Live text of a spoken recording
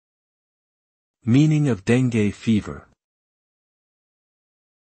Meaning of dengue fever.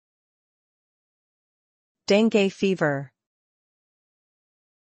 Dengue fever.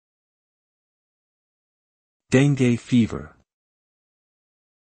 Dengue fever.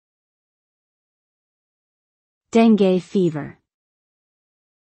 Dengue fever.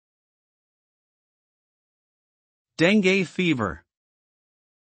 Dengue fever.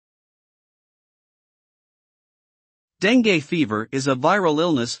 Dengue fever is a viral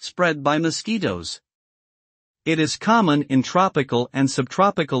illness spread by mosquitoes. It is common in tropical and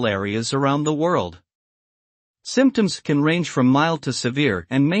subtropical areas around the world. Symptoms can range from mild to severe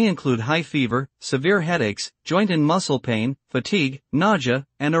and may include high fever, severe headaches, joint and muscle pain, fatigue, nausea,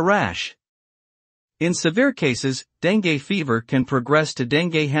 and a rash. In severe cases, dengue fever can progress to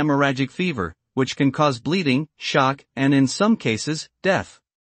dengue hemorrhagic fever, which can cause bleeding, shock, and in some cases, death.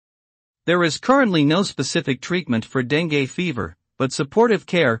 There is currently no specific treatment for dengue fever, but supportive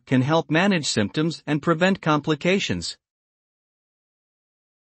care can help manage symptoms and prevent complications.